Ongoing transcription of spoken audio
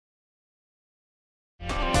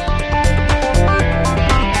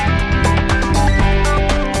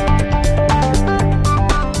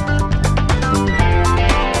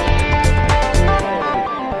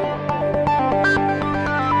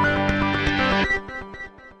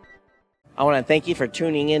I want to thank you for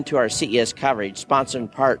tuning in to our CES coverage, sponsored in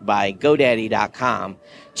part by GoDaddy.com.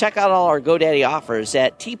 Check out all our GoDaddy offers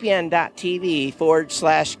at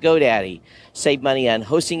tpn.tv/GoDaddy. Save money on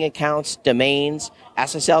hosting accounts, domains,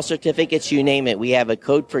 SSL certificates, you name it. We have a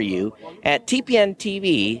code for you at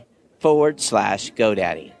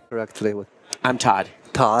tpn.tv/GoDaddy. Correctly. I'm Todd.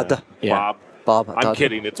 Todd. Yeah. Bob. Bob. I'm Todd.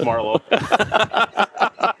 kidding. It's Marlo.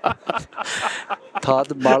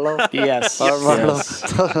 Todd Marlowe. Yes. Marlowe.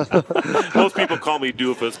 Yes. Most people call me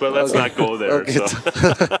Doofus, but let's not go there. Okay. So.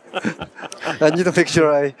 I need to make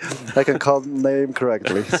sure I can call the name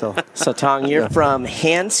correctly. So Tong, you're from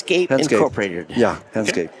HandScape Incorporated. Yeah,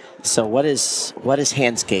 HandScape. So what is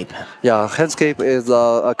HandScape? Yeah, HandScape is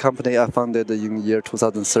a company I founded in year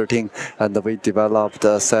 2013, and we developed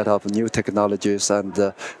a set of new technologies,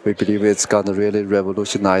 and we believe it's going to really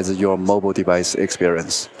revolutionize your mobile device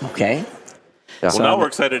experience. Okay. Yeah. Well, now we're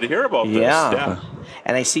excited to hear about this. Yeah.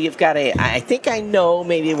 And I see you've got I think I know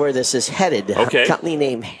maybe where this is headed. Okay. A company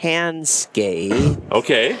named HandScape.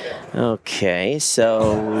 Okay. Okay,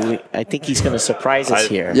 so I think he's going to surprise us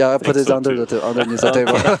here. Yeah, I put it so underneath too. the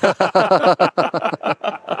table.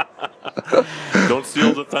 Don't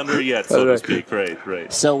steal the thunder yet, so to speak.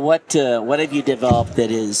 Right. So what have you developed that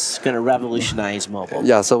is going to revolutionize mobile?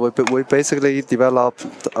 Yeah, so we basically developed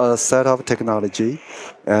a set of technology,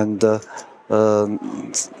 and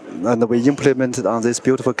we implemented on this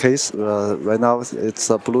beautiful case. Right now, it's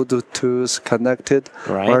a Bluetooth connected,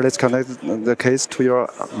 wireless connected the case to your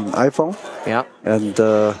iPhone. Yeah. And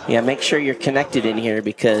make sure you're connected in here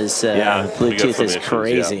because Bluetooth is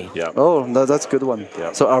crazy. Yeah. Oh, no, that's a good one.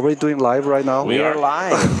 Yeah. So are we doing live right now? We are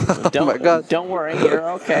live. Oh my God. Don't worry,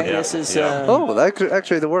 you're okay. Yeah. This is. Oh,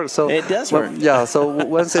 actually it works. So it does work. Yeah. So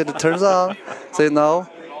once it turns on, say now.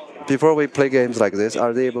 Before we play games like this,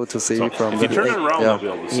 are they able to see from if the? you turn it around, they'll be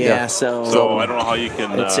able to see. Yeah. So I don't know how you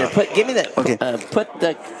can. Give me the. Okay. Put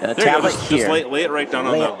the there tablet you go. here. Just lay it right down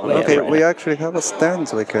on the. Okay, we actually have a stand,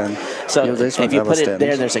 so we can use this one. If you put it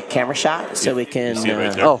there, there's a camera shot, so we can. See it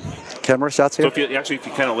right there. Oh, camera shots here. So if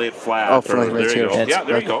you kind of lay it flat. Oh, flat, there you go. here. Yeah,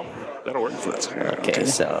 there you go. That'll work. Okay,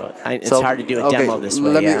 so it's hard to do a demo this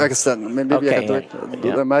way. Let me extend. Maybe I can do it.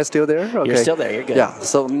 Yeah. Am I still there? Okay. You're still there. You're good. Yeah.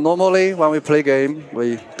 So normally when we play game,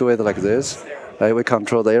 we do it like this. Right? We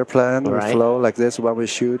control the airplane, we flow like this. When we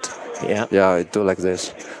shoot, I do like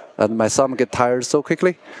this. And my thumb get tired so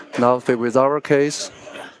quickly. Now with our case,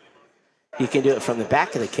 you can do it from the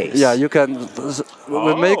back of the case. Yeah, you can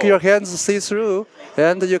make your hands see through,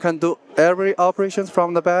 and you can do every operations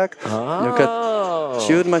from the back. You can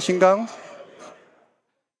shoot machine gun,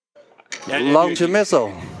 launch a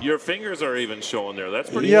missile. Your fingers are even showing there. That's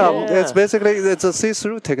pretty cool. It's basically it's a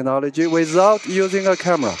see-through technology without using a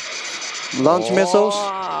camera. Launch missiles,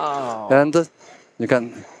 and you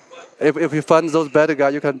can, if you find those bad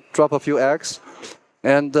guys, you can drop a few eggs,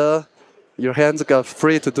 and your hands got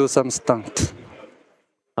free to do some stunt.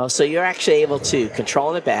 Oh, so you're actually able to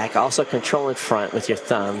control in the back, also control in front with your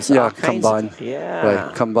thumbs. Yeah, combined.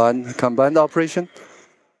 Right, combined operation.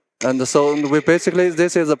 And so we basically,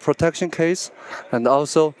 this is a protection case, and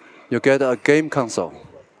also you get a game console.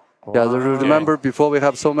 Wow. Yeah, remember before we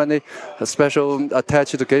have so many special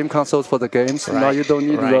attached game consoles for the games. Now you don't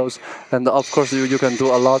need those, and of course you can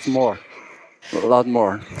do a lot more.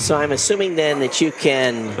 So I'm assuming then that you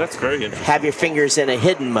can That's very interesting. have your fingers in a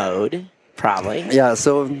hidden mode, probably. Yeah,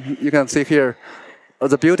 so you can see here,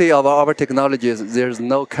 the beauty of our technology is there's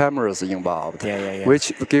no cameras involved,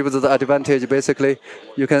 which gives the advantage. Basically,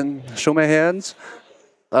 you can show my hands.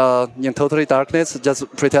 In totally darkness, just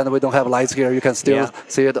pretend we don't have lights here. You can still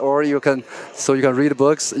see it, or you can read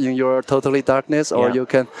books in your totally darkness, or you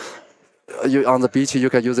can on the beach you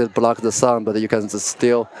can use it block the sun, but you can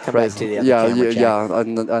still come back to the other camera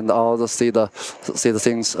and also see the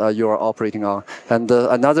things you are operating on. And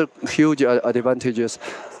another huge advantage is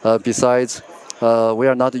besides. We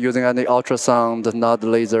are not using any ultrasound, not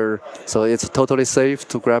laser, so it's totally safe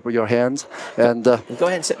to grab your hands. And go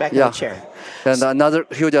ahead and sit back in the chair. And another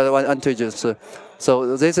huge advantage is,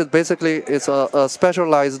 so this is basically it's a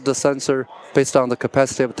specialized sensor based on the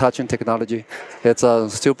capacitive touching technology. It's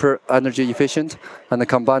super energy efficient, and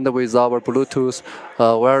combined with our Bluetooth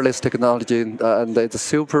wireless technology, and it's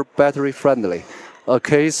super battery friendly. A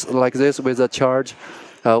case like this with a charge.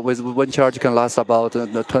 With one charge can last about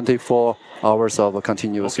 24 hours of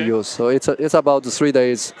continuous use. So it's about 3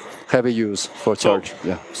 days heavy use for charge.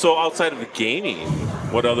 So outside of the gaming,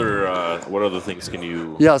 what other things can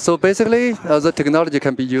you? Yeah. So basically, the technology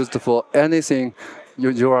can be used for anything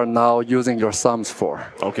you are now using your thumbs for.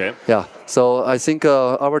 Okay. Yeah. So I think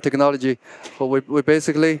our technology, we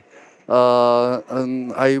basically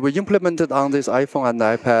we implemented on this iPhone and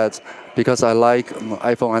iPads because I like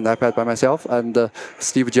iPhone and iPad by myself. And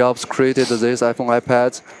Steve Jobs created this iPhone,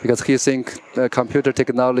 iPad because he thinks computer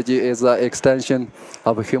technology is an extension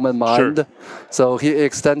of a human mind. Sure. So he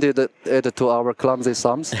extended it to our clumsy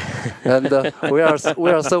thumbs, and we are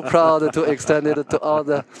so proud to extend it to all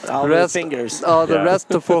the fingers, all the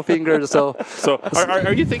rest 4 fingers. So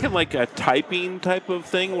are you thinking like a typing type of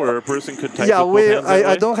thing where a person could type? Yeah, with both hands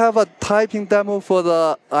I don't have a typing demo for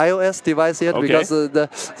the iOS device yet because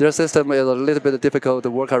their system is a little bit difficult to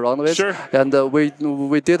work around with. Sure. And we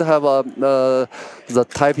did have the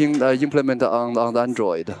typing implement on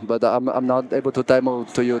Android, but I'm not able to demo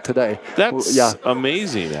to you today. That's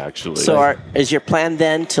amazing, actually. So is your plan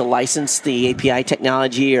then to license the API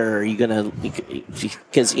technology, or are you going to,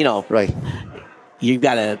 because, right. You've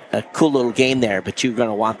got a cool little game there, but you're going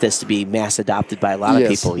to want this to be mass adopted by a lot of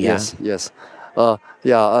people. Yeah? Yes.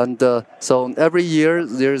 And so every year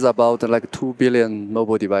there's about like 2 billion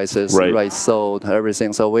mobile devices sold,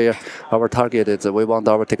 everything. So our target is we want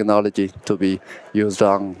our technology to be used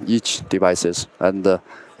on each devices. And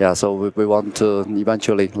so we want to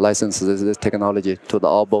eventually license this technology to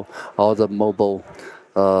all the mobile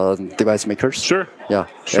device makers. Sure. Yeah.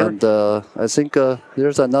 Sure. And I think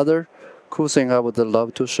there's another cool thing I would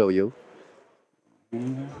love to show you.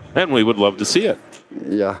 And we would love to see it.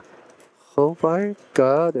 Yeah. Hope I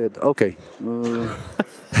got it. Okay.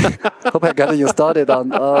 Hope I got you started on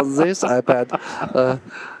this iPad.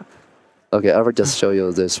 Okay, I will just show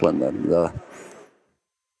you this one then.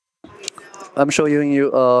 I'm showing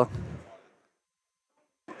you a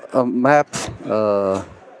map. So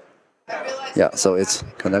it's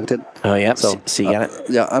connected. Oh, yeah. So you got it?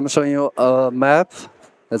 Yeah, I'm showing you a map.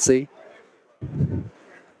 Let's see.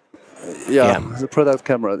 The product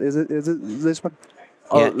camera. Is it this one?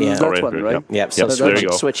 That one, right? Yep. So there you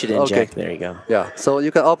go. Switch it in, Jack. There you go. Yeah. So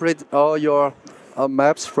you can operate all your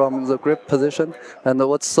maps from the grip position. And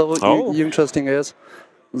what's so interesting is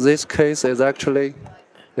this case is actually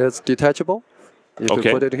detachable. If you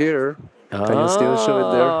put it here, can you still show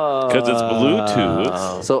it there? Because it's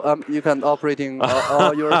Bluetooth. So you can operating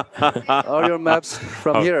all your maps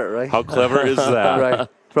from here, right? How clever is that? Right.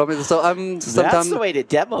 So I'm sometimes. That's the way to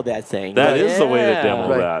demo that thing. That is the way to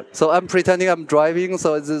demo that. So I'm pretending I'm driving.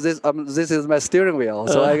 So this is my steering wheel.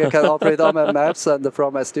 So I can operate all my maps and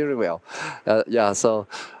from my steering wheel. So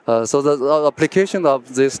the application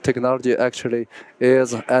of this technology actually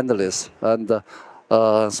is endless. And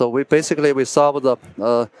so we solve the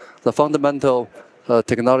fundamental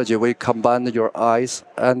technology. We combine your eyes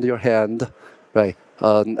and your hand, right?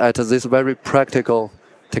 At this very practical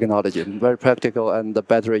technology, very practical and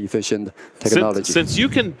battery efficient technology. Since you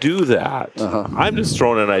can do that, I'm just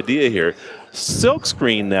throwing an idea here.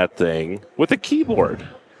 Silkscreen that thing with a keyboard.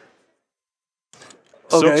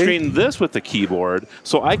 Silkscreen this with the keyboard,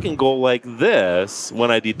 so I can go like this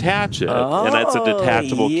when I detach it, and it's a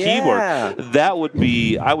detachable keyboard. That would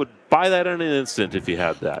be, I would buy that in an instant if you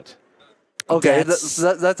had that. Okay,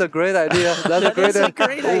 that's a great idea. That's a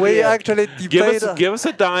great idea. We actually debate. Give us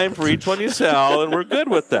a dime for each one you sell, and we're good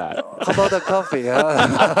with that. How about a coffee? I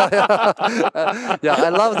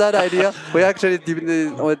love that idea. We actually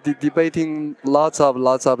debating lots of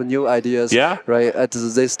new ideas. Right at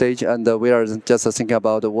this stage, and we are just thinking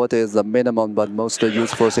about what is the minimum but most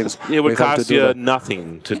useful things. It would cost you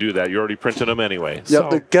nothing to do that. You're already printing them anyway.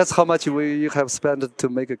 Yeah. Guess how much we have spent to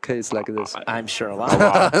make a case like this? I'm sure a lot.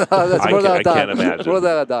 That's more than I can't imagine. More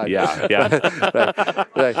than a dime.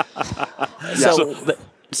 Right.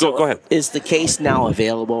 So go ahead. Is the case now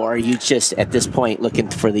available, or are you just at this point looking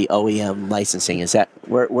for the OEM licensing? Is that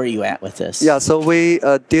where are you at with this? Yeah, so we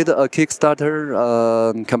did a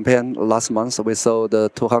Kickstarter campaign last month. We sold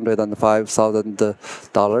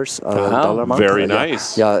 $205,000 Very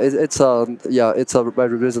nice. Yeah, it's a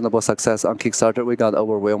very reasonable success on Kickstarter. We got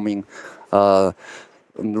overwhelming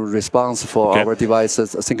response for our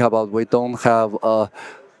devices. Think about we don't have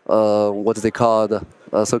what they call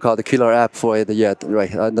so-called killer app for it yet,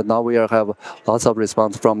 right? And now we have lots of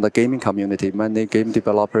response from the gaming community. Many game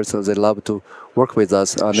developers, they love to work with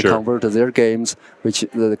us and convert their games, which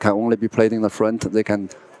can only be played in the front. We can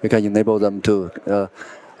enable them to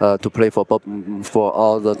play for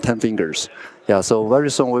all the 10 fingers. Yeah, so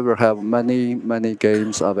very soon we will have many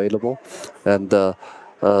games available, and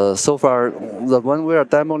so far, the one we are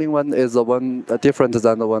demoing is the one different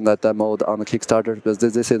than the one that demoed on the Kickstarter, because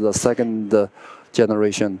this is the second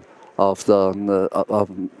generation of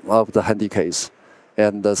the handy case.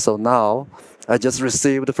 And so now, I just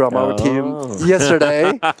received from our team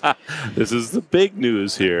yesterday. This is the big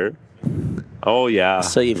news here. Oh yeah.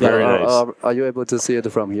 So you've very got nice. Are you able to see it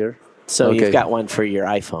from here? So you've got one for your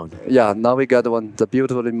iPhone. Yeah, now we got one, the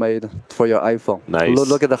beautifully made for your iPhone. Nice.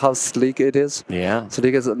 Look at how sleek it is. Yeah.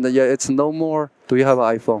 Sleek is, yeah, it's no more. Do you have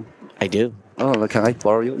an iPhone? I do. Oh, can I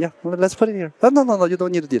borrow you? Yeah, well, let's put it here. Oh, no, you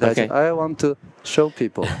don't need to detach Okay. it. I want to show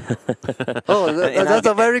people. That's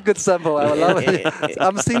a very good sample. I love it.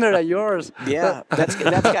 I'm thinner than yours. Yeah, it's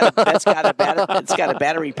got a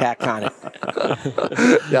battery pack on it.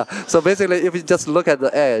 Yeah, so basically, if you just look at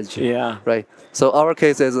the edge, Yeah. right? So our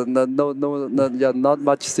case is not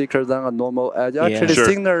much thicker than a normal edge. Actually, Sure.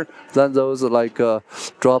 thinner than those like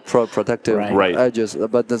drop protective Right. edges.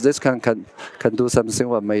 But this can do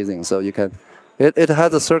something amazing. So you can. It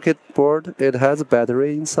has a circuit board. It has a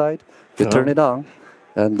battery inside. You turn it on,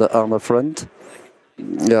 and on the front,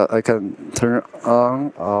 yeah, I can turn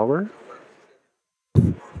on our.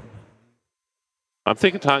 I'm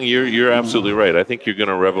thinking, Tong, you're absolutely right. I think you're going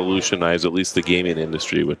to revolutionize at least the gaming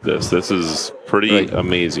industry with this. This is pretty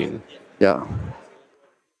amazing. Yeah.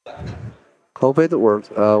 Hope it works.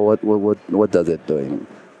 What does it doing?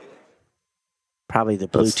 Probably the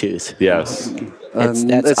Bluetooth. Yes.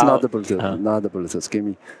 It's not the Bluetooth. Not the Bluetooth. Give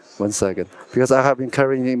me 1 second, because I have been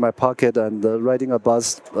carrying it in my pocket and riding a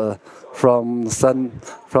bus from Sands.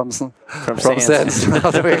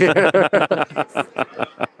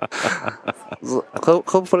 So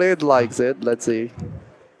hopefully it likes it. Let's see.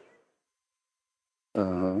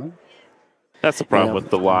 That's the problem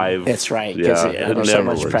with the live. That's right. Yeah, there's so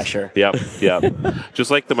much pressure. Yep.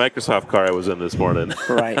 Just like the Microsoft car I was in this morning.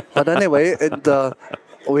 Right. But anyway,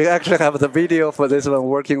 we actually have the video for this one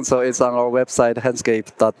working, so it's on our website,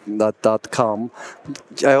 handscape.com.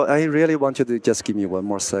 I really want you to just give me 1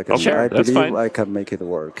 more second. Sure, I that's believe fine. I can make it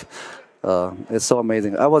work. It's so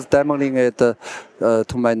amazing. I was demoing it to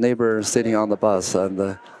my neighbor sitting on the bus,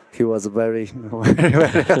 and he was very,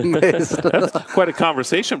 very amazed. That's quite a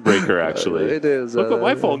conversation breaker, actually. It is. Look what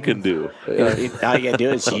my phone can do. All you gotta do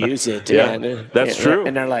is use it. Yeah, that's true.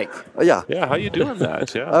 And they're like, Yeah. Yeah, how you doing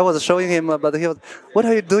that? Yeah. I was showing him, but he was, what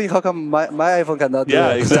are you doing? How come my iPhone cannot do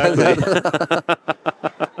Yeah, it? exactly.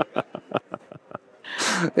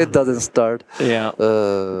 It doesn't start. yeah.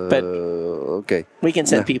 But okay. We can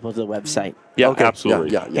send people to the website. Yeah, Okay.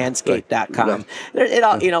 absolutely. Yeah. Handscape.com. It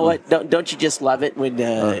all, you know what? Don't you just love it when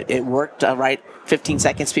it worked right 15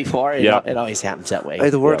 seconds before? It always happens that way.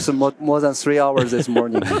 It works more than 3 hours this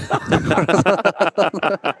morning.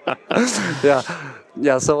 Yeah.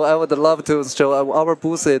 So I would love to show our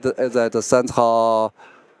booth is at the Sands Hall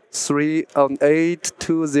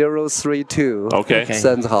 82032. Okay.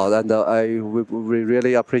 Sands Hall, and we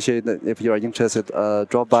really appreciate it if you are interested.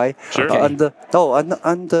 Drop by. Sure.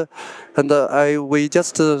 We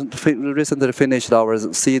just recently finished our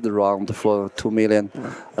seed round for 2 million.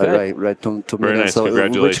 Right, 2 Very million. nice. So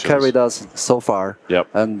Congratulations. which carried us so far. Yep.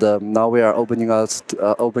 And now we are opening up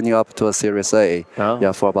to a Series A.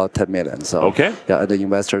 Oh. For about 10 million. So Okay. and the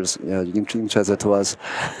investors interested to us.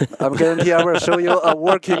 I'm guarantee I will show you a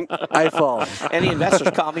working iPhone. Any investors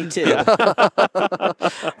call me too.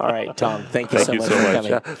 All right, Tom. Thank you so much for coming.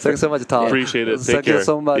 Yeah, thanks so much, Tom. Appreciate it. Thank Take care. you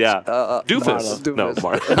so much. Yeah. Doofus. No,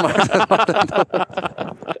 Mark.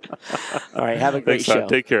 All right, have a great Thanks, show. Tom.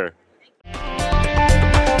 Take care.